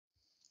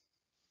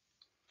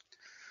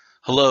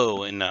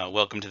Hello and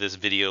welcome to this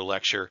video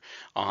lecture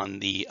on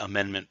the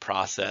amendment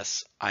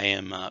process. I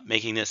am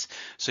making this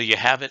so you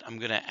have it. I'm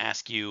going to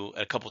ask you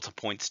a couple of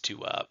points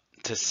to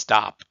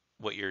stop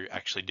what you're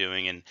actually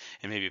doing and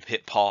maybe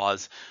hit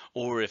pause,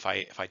 or if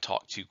I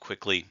talk too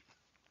quickly,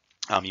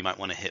 you might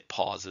want to hit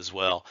pause as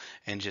well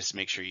and just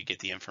make sure you get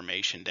the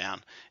information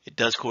down. It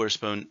does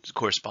correspond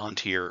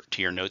to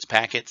your notes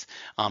packets,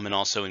 and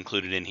also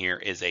included in here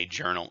is a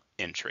journal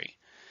entry.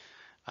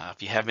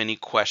 If you have any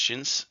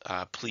questions,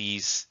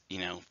 please,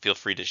 feel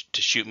free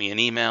to shoot me an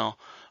email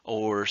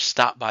or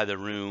stop by the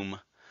room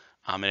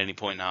at any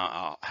point, and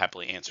I'll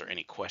happily answer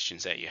any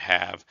questions that you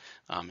have,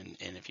 and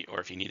if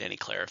you need any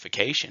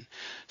clarification.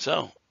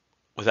 So,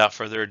 without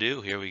further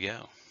ado, here we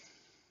go.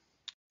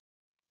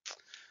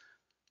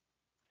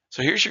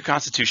 So here's your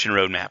Constitution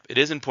roadmap. It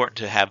is important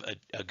to have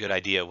a good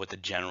idea of what the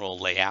general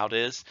layout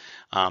is.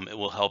 It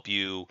will help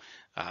you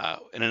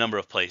in a number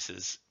of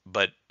places,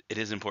 but it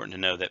is important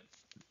to know that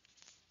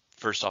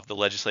first off, the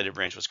legislative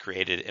branch was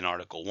created in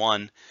Article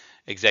 1,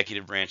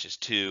 executive branch is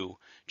 2,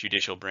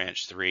 judicial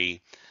branch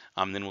 3.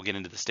 Then we'll get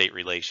into the state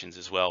relations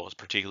as well,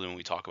 particularly when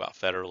we talk about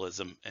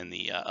federalism in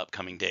the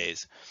upcoming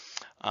days.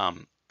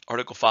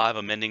 Article 5,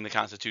 amending the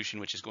Constitution,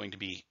 which is going to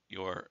be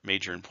your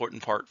major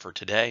important part for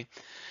today.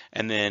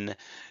 And then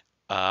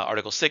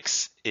Article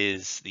 6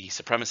 is the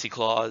Supremacy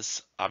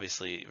Clause,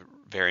 obviously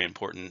very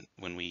important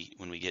when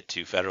we get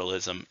to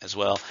federalism as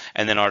well.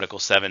 And then Article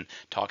 7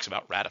 talks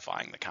about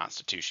ratifying the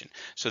Constitution.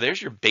 So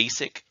there's your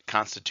basic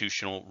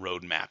constitutional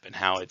roadmap and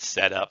how it's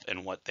set up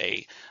and what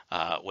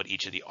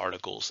each of the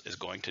articles is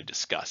going to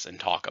discuss and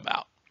talk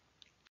about.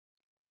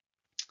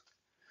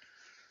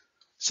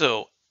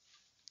 So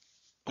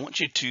I want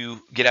you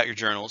to get out your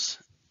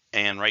journals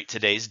and write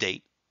today's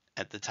date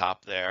at the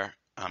top there.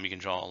 You can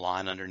draw a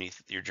line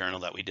underneath your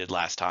journal that we did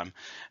last time,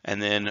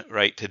 and then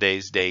write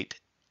today's date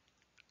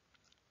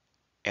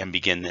and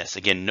begin this.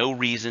 Again, no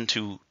reason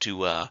to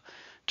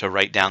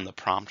write down the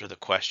prompt or the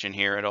question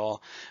here at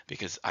all,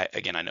 because I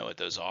know what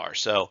those are.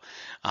 So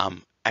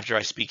after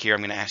I speak here,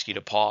 I'm going to ask you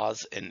to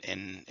pause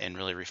and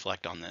really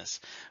reflect on this.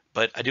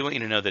 But I do want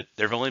you to know that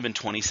there have only been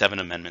 27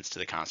 amendments to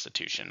the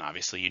Constitution.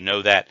 Obviously, you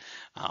know that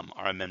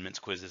our amendments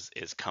quiz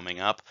is coming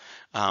up,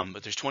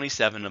 but there's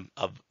 27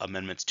 of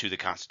amendments to the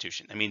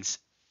Constitution. That means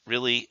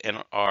really in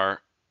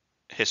our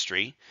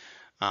history,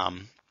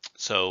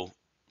 so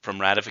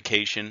from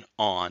ratification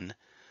on,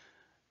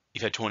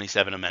 you've had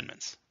 27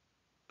 amendments.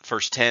 The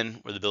first 10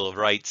 were the Bill of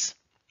Rights,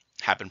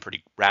 happened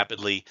pretty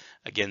rapidly.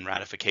 Again,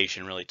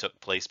 ratification really took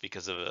place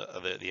because of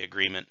the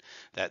agreement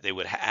that they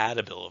would add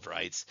a Bill of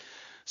Rights.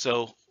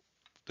 So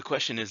the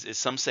question is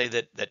some say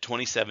that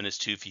 27 is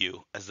too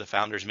few, as the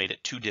founders made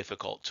it too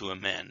difficult to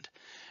amend,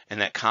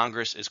 and that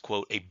Congress is,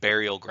 quote, a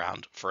burial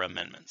ground for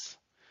amendments.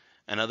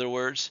 In other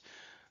words,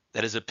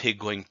 that is a pig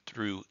going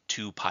through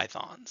two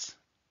pythons.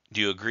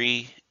 Do you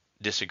agree,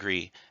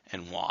 disagree,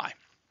 and why?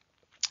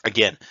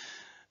 Again,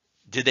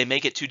 did they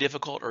make it too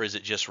difficult, or is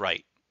it just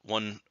right?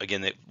 One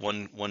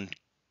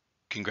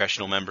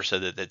congressional member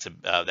said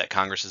that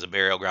Congress is a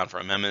burial ground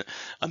for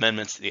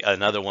amendments.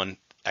 Another one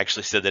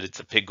actually said that it's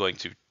a pig going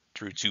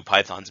through two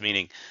pythons,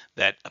 meaning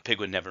that a pig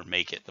would never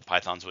make it. The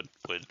pythons would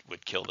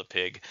kill the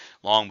pig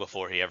long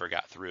before he ever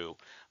got through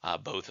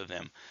both of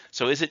them.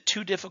 So is it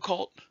too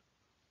difficult,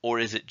 or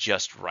is it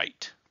just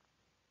right?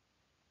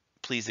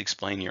 Please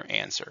explain your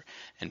answer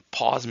and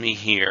pause me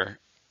here.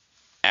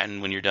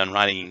 And when you're done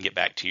writing, you can get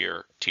back to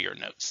your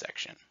notes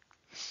section.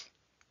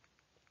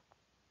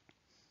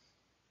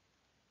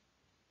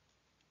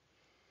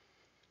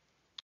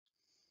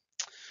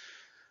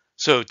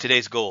 So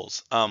today's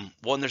goals.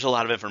 One, there's a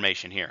lot of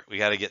information here. We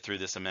got to get through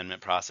this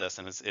amendment process,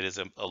 and it is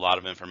a lot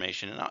of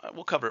information, and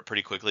we'll cover it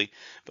pretty quickly,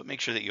 but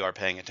make sure that you are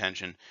paying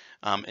attention.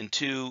 And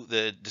two,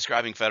 the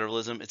describing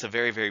federalism. It's a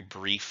very, very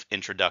brief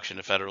introduction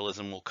to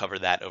federalism. We'll cover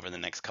that over the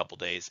next couple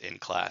days in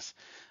class.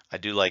 I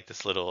do like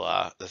this little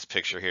this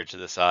picture here to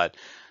the side,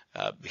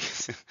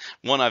 because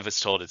one, I was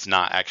told it's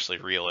not actually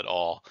real at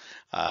all,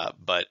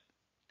 but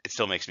it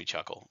still makes me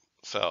chuckle.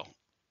 So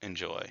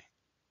enjoy.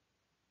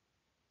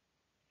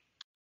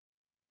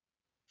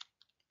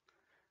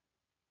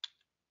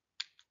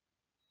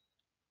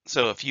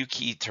 So a few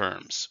key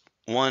terms.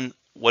 One,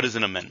 what is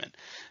an amendment?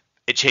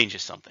 It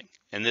changes something.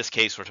 In this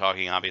case, we're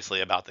talking obviously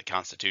about the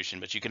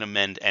Constitution, but you can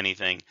amend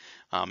anything,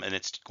 and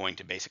it's going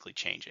to basically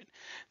change it.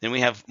 Then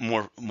we have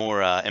more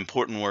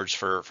important words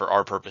for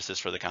our purposes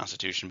for the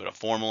Constitution, but a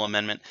formal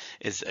amendment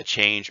is a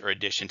change or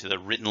addition to the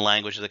written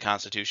language of the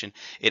Constitution.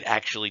 It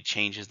actually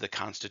changes the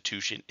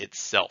Constitution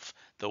itself.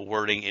 The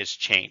wording is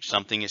changed.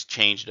 Something is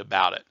changed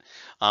about it.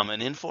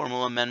 An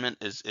informal amendment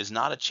is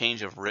not a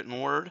change of written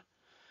word,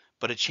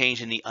 but a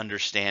change in the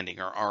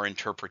understanding or our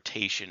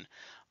interpretation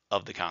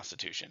of the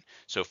Constitution.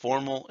 So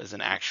formal is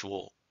an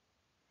actual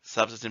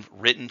substantive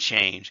written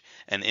change,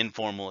 and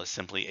informal is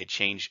simply a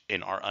change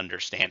in our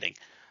understanding.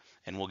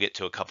 And we'll get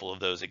to a couple of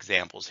those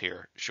examples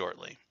here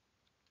shortly.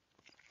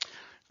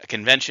 A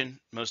convention,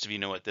 most of you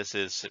know what this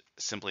is,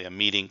 simply a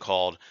meeting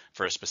called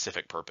for a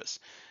specific purpose.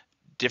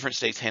 Different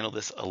states handle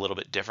this a little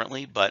bit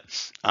differently, but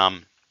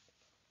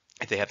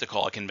if they have to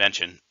call a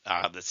convention,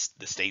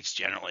 the states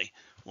generally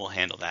will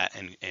handle that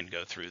and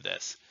go through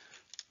this.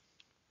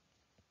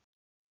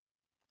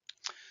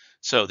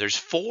 So there's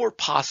 4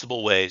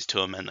 possible ways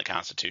to amend the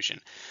Constitution.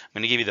 I'm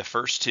going to give you the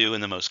first 2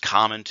 and the most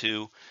common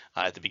 2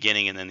 at the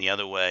beginning, and then the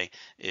other way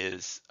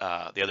is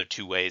the other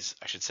 2 ways,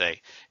 I should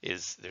say,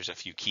 is there's a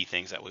few key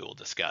things that we will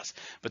discuss.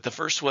 But the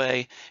first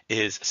way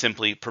is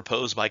simply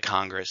proposed by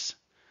Congress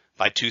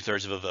by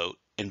 2/3 of a vote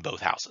in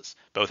both houses.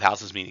 Both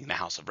houses meaning the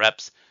House of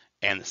Reps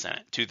and the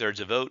Senate. 2/3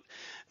 of vote,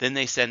 then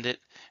they send it,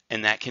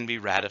 and that can be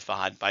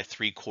ratified by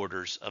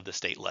 3/4 of the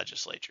state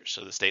legislatures.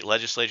 So the state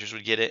legislatures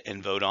would get it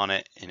and vote on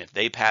it, and if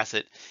they pass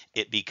it,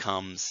 it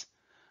becomes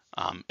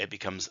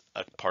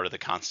a part of the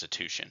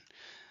Constitution.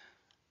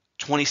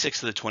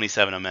 26 of the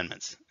 27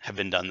 amendments have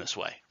been done this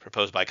way,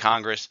 proposed by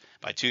Congress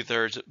by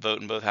 2/3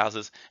 vote in both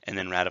houses, and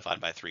then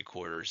ratified by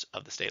 3/4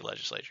 of the state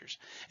legislatures.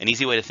 An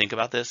easy way to think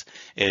about this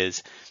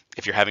is,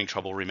 if you're having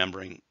trouble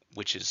remembering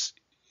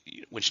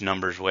which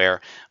numbers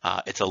where,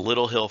 it's a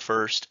little hill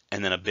first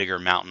and then a bigger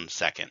mountain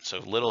second. So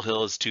little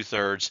hill is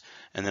 2/3,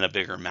 and then a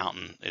bigger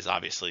mountain is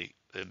obviously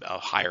a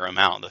higher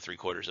amount, the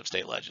 3/4 of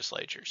state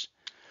legislatures.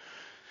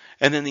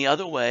 And then the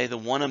other way, the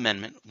one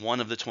amendment,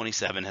 1 of the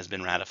 27 has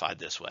been ratified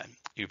this way.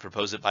 You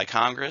propose it by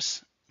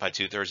Congress by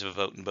 2/3 of a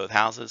vote in both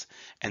houses,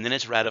 and then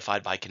it's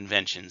ratified by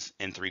conventions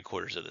in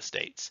 3/4 of the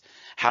states.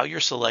 How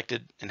you're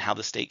selected and how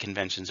the state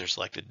conventions are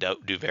selected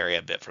do vary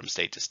a bit from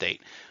state to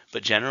state,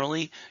 but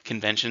generally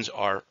conventions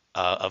are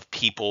of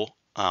people,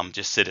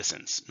 just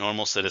citizens,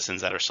 normal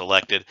citizens that are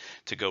selected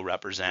to go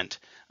represent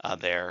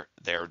their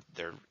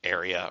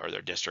area or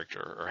their district,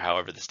 or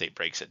however the state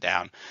breaks it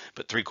down.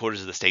 But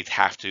 3/4 of the states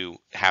have to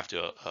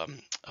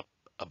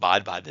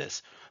abide by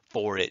this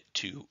for it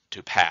to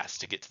pass,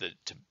 to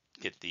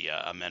get the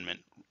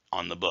amendment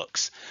on the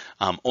books.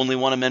 Only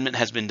one amendment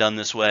has been done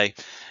this way,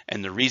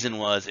 and the reason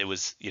was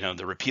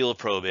the repeal of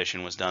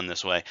prohibition was done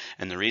this way,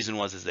 and the reason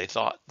was they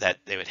thought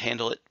that they would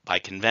handle it by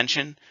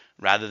convention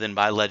rather than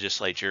by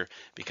legislature,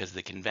 because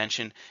the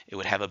convention, it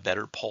would have a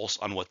better pulse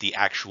on what the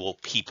actual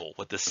people,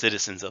 what the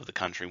citizens of the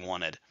country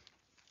wanted,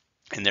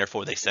 and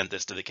therefore they sent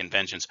this to the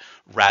conventions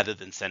rather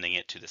than sending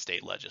it to the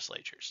state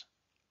legislatures.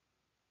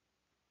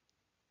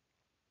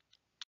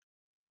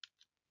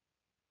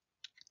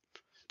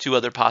 Two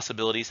other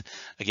possibilities.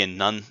 Again,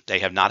 they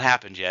have not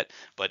happened yet,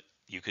 but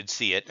you could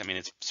see it. I mean,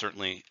 it's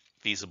certainly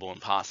feasible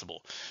and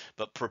possible.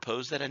 But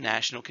propose that a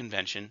national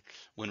convention,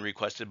 when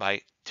requested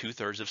by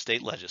 2/3 of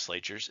state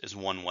legislatures, is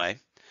one way.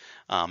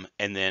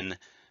 And then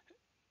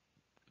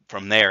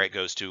from there, it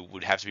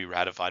would have to be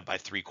ratified by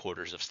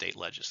 3/4 of state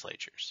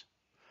legislatures.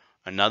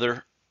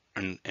 Another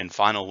and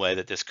final way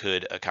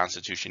that a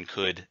constitution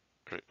could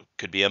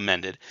be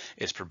amended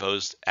is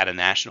proposed at a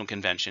national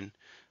convention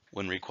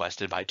when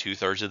requested by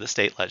 2/3 of the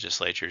state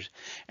legislatures,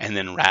 and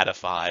then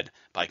ratified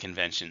by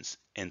conventions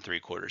in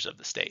 3/4 of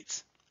the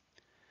states.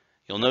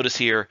 You'll notice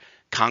here,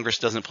 Congress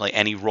doesn't play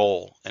any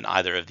role in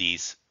either of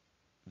these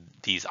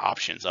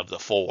options of the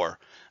 4.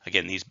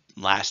 Again, these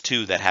last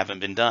 2 that haven't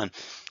been done,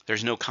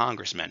 there's no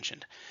Congress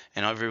mentioned.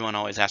 And everyone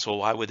always asks, well,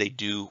 why would they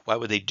do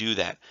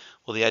that?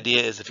 Well, the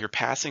idea is, if you're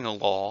passing a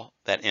law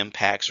that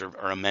impacts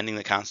or amending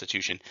the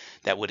Constitution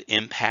that would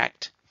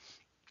impact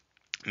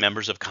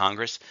members of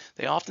Congress,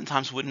 they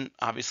oftentimes wouldn't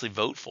obviously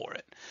vote for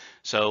it.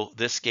 So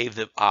this gave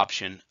the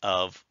option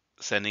of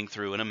sending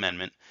through an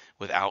amendment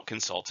without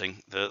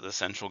consulting the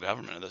central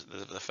government, or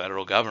the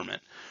federal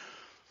government.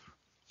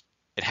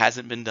 It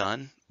hasn't been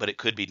done, but it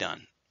could be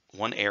done.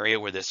 One area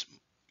where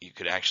you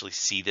could actually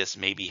see this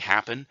maybe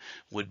happen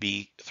would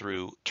be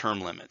through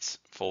term limits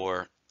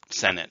for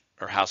Senate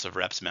or House of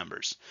Reps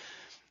members.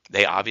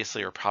 They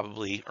obviously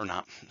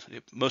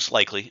most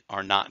likely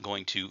are not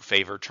going to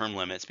favor term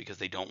limits, because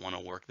they don't want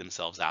to work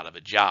themselves out of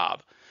a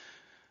job.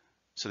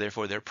 So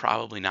therefore, they're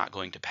probably not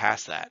going to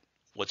pass that.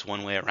 What's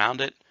one way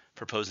around it?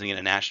 Proposing in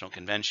a national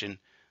convention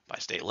by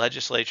state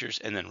legislatures,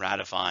 and then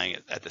ratifying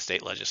it at the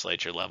state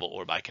legislature level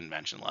or by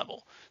convention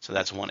level. So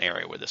that's one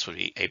area where this would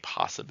be a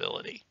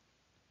possibility.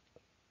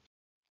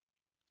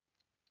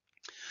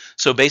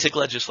 So basic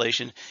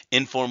legislation,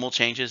 informal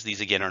changes.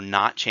 These, again, are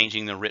not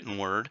changing the written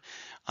word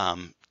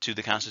to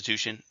the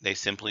Constitution. They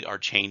simply are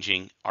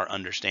changing our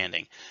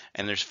understanding.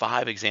 And there's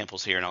 5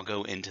 examples here, and I'll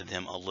go into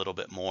them a little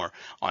bit more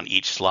on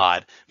each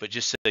slide. But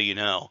just so you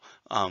know,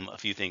 a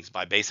few things.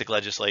 By basic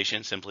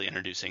legislation, simply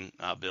introducing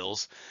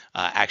bills,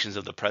 actions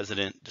of the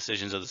president,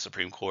 decisions of the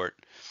Supreme Court,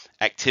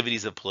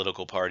 activities of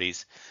political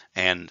parties,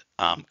 and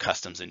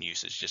customs and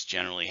uses, just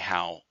generally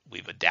how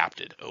we've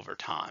adapted over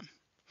time.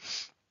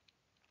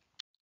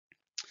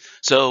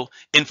 So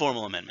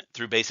informal amendment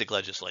through basic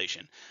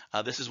legislation.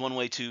 This is one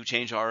way to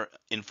change our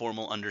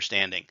informal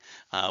understanding.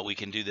 We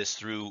can do this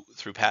through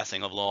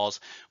passing of laws,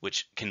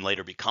 which can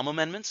later become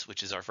amendments,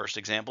 which is our first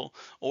example,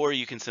 or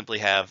you can simply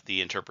have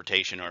the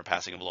interpretation or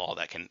passing of law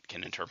that can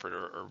interpret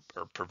or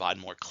provide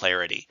more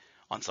clarity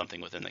on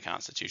something within the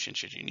Constitution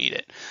should you need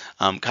it.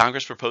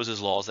 Congress proposes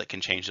laws that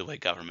can change the way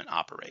government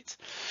operates.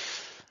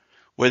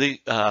 Where the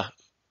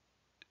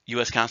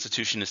U.S.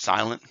 Constitution is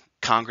silent,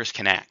 Congress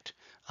can act.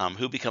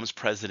 Who becomes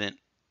president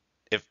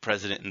if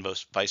president and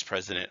vice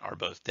president are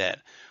both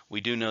dead.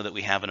 We do know that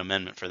we have an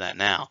amendment for that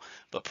now,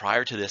 but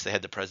prior to this, they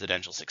had the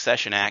Presidential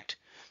Succession Act.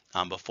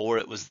 Before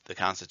it was the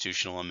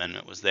constitutional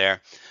amendment was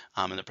there,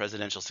 and the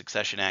Presidential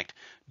Succession Act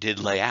did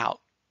lay out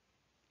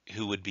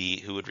who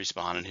would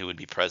respond and who would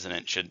be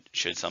president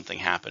should something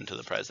happen to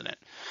the president.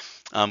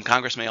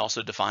 Congress may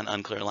also define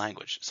unclear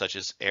language, such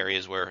as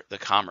areas where the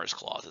Commerce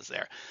Clause is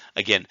there.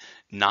 Again,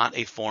 not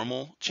a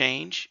formal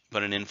change,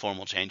 but an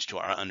informal change to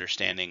our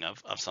understanding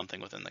of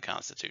something within the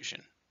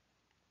Constitution.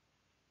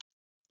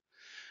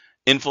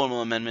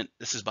 Informal amendment,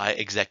 this is by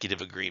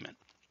executive agreement.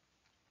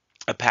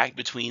 A pact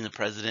between the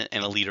president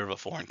and a leader of a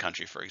foreign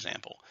country, for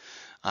example.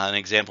 An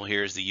example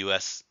here is the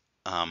U.S.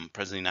 President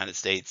of the United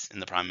States and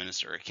the Prime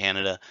Minister of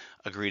Canada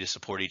agree to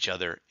support each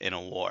other in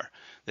a war.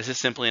 This is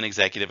simply an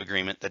executive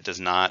agreement that it's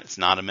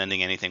not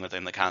amending anything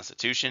within the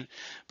Constitution,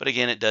 but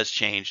again, it does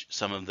change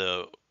some of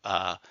the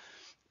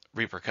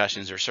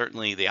repercussions or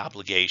certainly the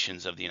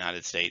obligations of the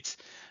United States,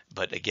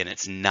 but again,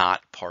 it's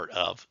not part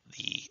of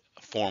the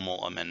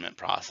formal amendment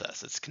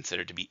process. It's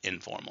considered to be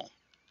informal.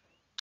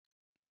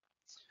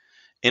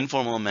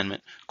 Informal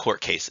amendment court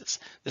cases.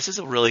 This is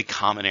a really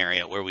common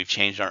area where we've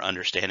changed our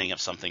understanding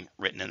of something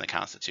written in the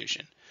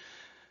Constitution.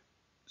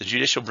 The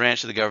judicial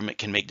branch of the government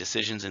can make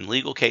decisions in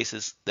legal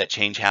cases that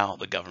change how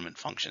the government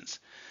functions.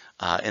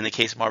 In the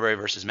case of Marbury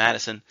versus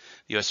Madison,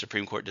 the U.S.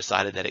 Supreme Court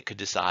decided that it could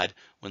decide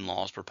when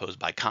laws proposed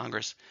by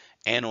Congress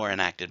and or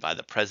enacted by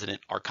the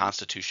president are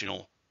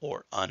constitutional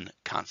or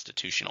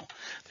unconstitutional.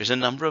 There's a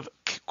number of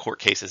court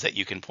cases that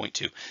you can point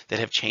to that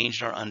have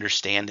changed our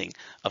understanding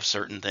of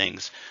certain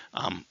things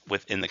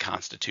within the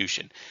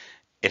Constitution.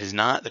 It is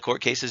not, the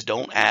court cases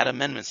don't add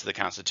amendments to the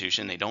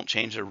Constitution. They don't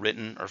change the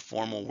written or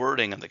formal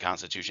wording of the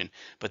Constitution,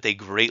 but they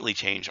greatly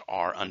change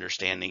our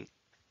understanding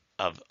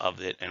of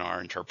it and our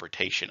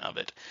interpretation of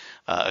it.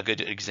 A good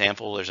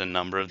example, there's a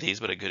number of these,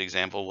 but a good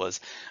example was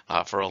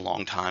for a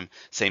long time,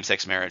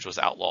 same-sex marriage was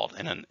outlawed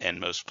in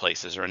most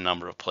places or a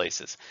number of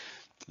places.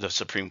 The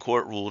Supreme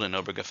Court ruled in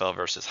Obergefell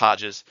versus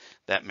Hodges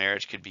that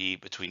marriage could be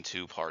between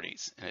two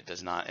parties, and it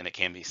does not, and it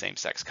can be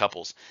same-sex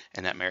couples,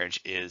 and that marriage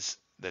is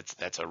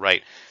that's a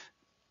right.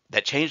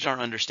 That changed our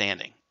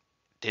understanding.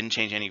 Didn't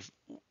change any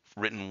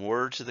written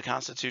words to the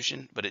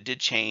Constitution, but it did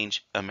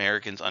change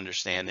Americans'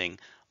 understanding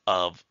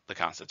of the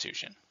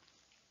Constitution.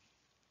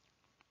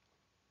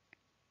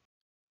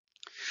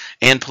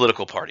 And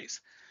political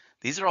parties.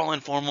 These are all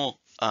informal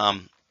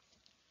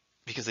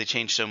because they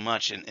change so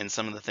much, and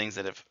some of the things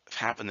that have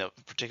happened,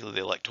 particularly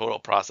the electoral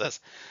process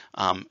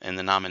and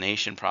the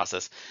nomination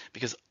process,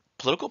 because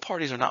political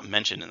parties are not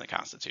mentioned in the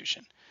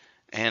Constitution.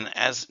 And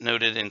as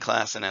noted in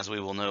class, and as we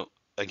will note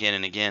again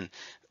and again,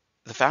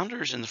 the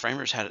founders and the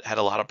framers had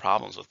a lot of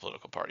problems with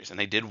political parties, and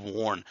they did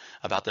warn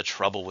about the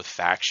trouble with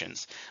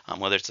factions.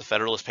 Whether it's the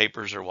Federalist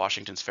Papers or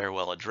Washington's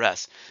Farewell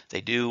Address,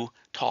 they do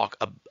talk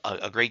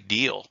a great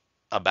deal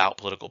about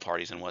political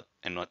parties and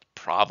what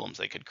problems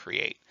they could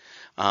create.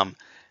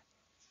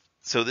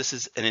 So this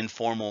is an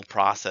informal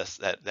process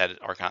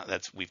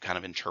that's we've kind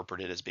of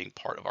interpreted as being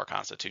part of our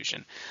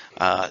Constitution.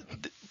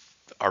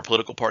 Our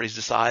political parties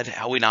decide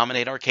how we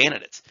nominate our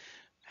candidates,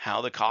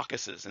 how the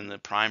caucuses and the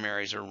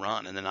primaries are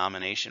run and the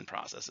nomination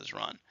process is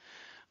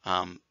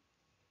run.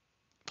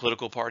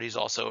 Political parties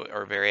also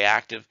are very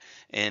active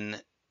in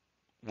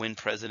when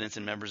presidents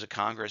and members of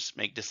Congress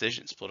make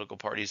decisions. Political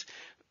parties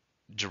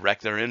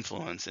direct their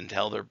influence and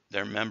tell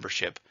their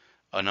membership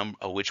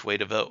which way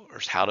to vote or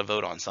how to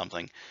vote on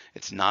something.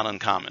 It's not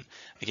uncommon.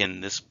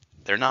 Again,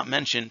 they're not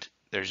mentioned.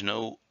 There's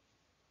no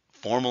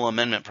formal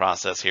amendment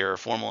process here or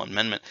formal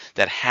amendment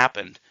that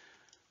happened,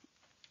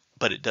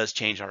 but it has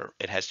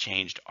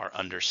changed our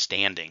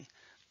understanding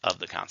of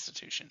the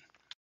Constitution.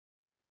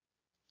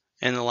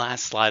 And the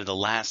last slide, the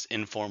last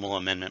informal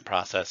amendment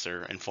process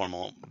or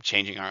informal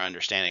changing our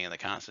understanding of the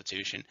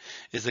Constitution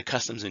is the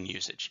customs and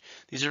usage.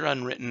 These are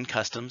unwritten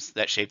customs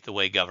that shape the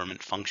way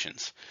government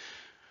functions.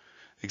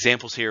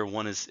 Examples here,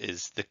 one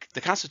is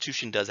the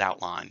Constitution does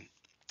outline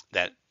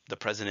that the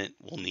president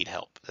will need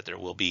help, that there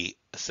will be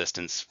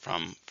assistance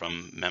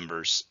from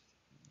members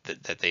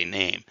that they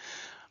name.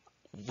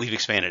 We've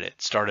expanded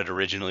it. Started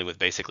originally with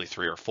basically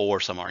 3 or 4,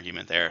 some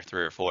argument there,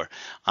 3 or 4.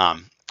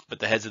 But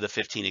the heads of the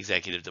 15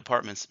 executive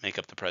departments make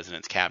up the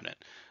president's cabinet.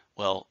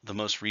 Well, the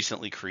most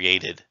recently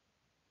created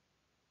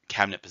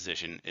cabinet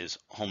position is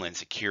Homeland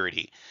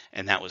Security,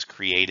 and that was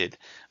created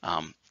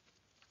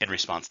in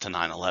response to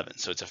 9/11.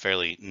 So it's a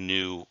fairly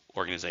new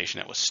organization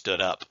that was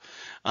stood up.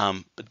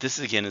 But this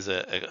again is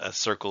a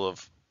circle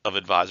of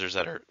advisors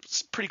that are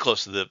pretty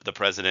close to the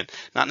president,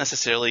 not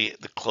necessarily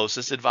the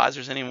closest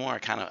advisors anymore.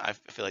 I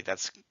feel like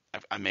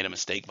I made a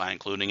mistake by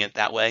including it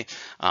that way.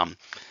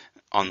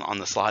 On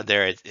the slide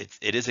there,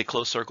 it is a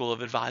close circle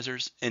of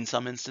advisors in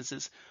some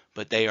instances,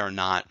 but they are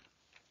not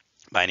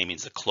by any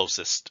means the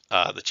closest.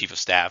 The chief of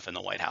staff and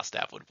the White House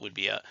staff would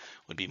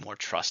be more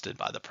trusted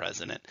by the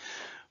president.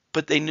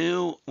 But they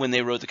knew when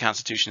they wrote the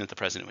Constitution that the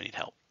president would need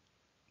help.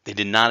 They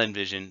did not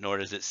envision, nor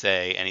does it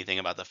say anything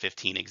about the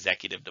 15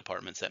 executive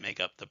departments that make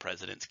up the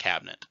president's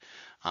cabinet.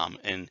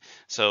 And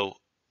so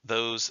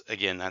those,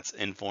 again, that's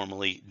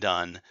informally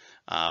done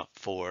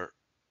for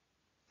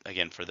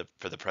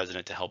the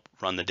president to help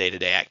run the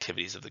day-to-day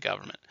activities of the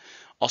government.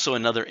 Also,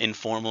 another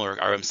informal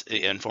or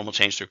informal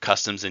change through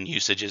customs and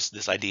usage is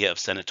this idea of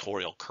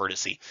senatorial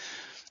courtesy.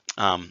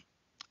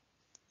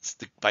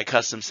 By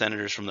custom,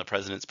 senators from the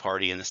president's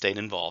party and the state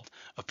involved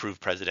approve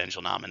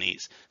presidential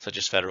nominees, such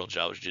as federal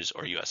judges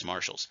or U.S.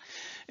 Marshals.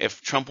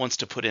 If Trump wants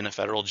to put in a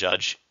federal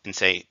judge in,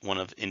 say, one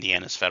of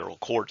Indiana's federal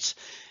courts,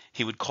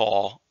 he would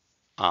call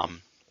a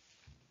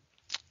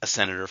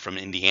senator from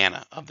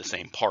Indiana of the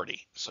same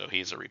party. So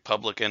he's a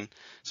Republican,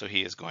 so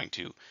he is going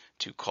to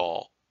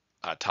call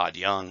Todd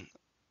Young,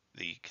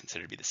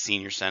 considered to be the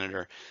senior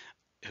senator,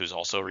 who's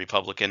also a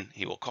Republican.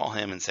 He will call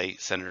him and say,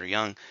 Senator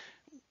Young,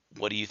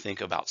 what do you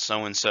think about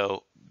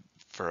so-and-so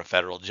for a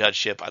federal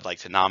judgeship? I'd like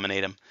to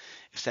nominate him.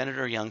 If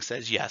Senator Young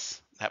says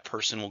yes, that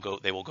person will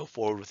go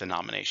forward with the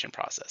nomination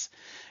process.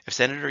 If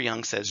Senator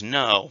Young says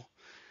no,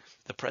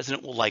 the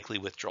president will likely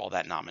withdraw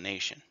that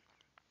nomination.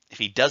 If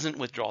he doesn't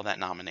withdraw that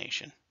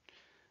nomination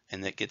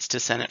and it gets to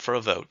Senate for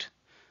a vote,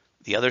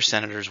 the other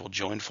senators will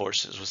join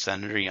forces with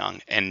Senator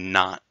Young and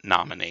not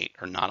nominate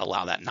or not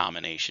allow that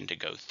nomination to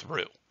go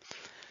through.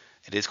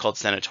 It is called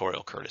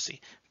senatorial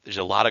courtesy. There's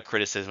a lot of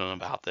criticism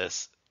about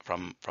this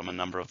from a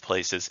number of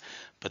places,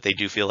 but they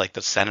do feel like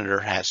the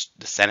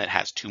Senate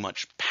has too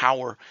much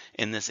power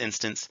in this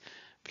instance,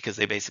 because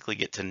they basically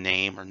get to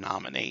name or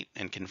nominate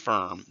and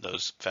confirm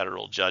those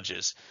federal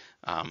judges.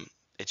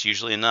 It's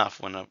usually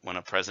enough when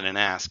a president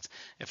asks.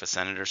 If a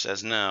senator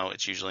says no,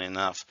 it's usually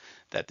enough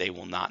that they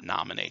will not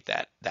nominate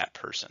that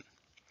person.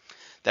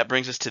 That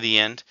brings us to the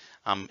end.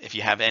 If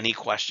you have any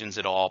questions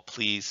at all,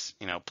 please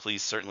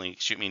certainly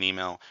shoot me an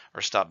email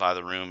or stop by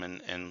the room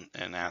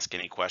and ask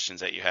any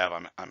questions that you have.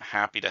 I'm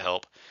happy to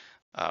help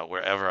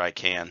wherever I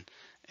can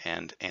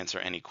and answer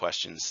any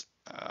questions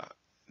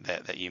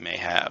that you may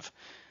have.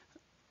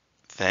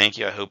 Thank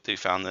you. I hope that you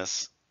found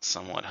this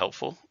somewhat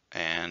helpful,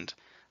 and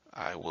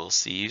I will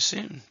see you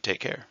soon.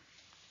 Take care.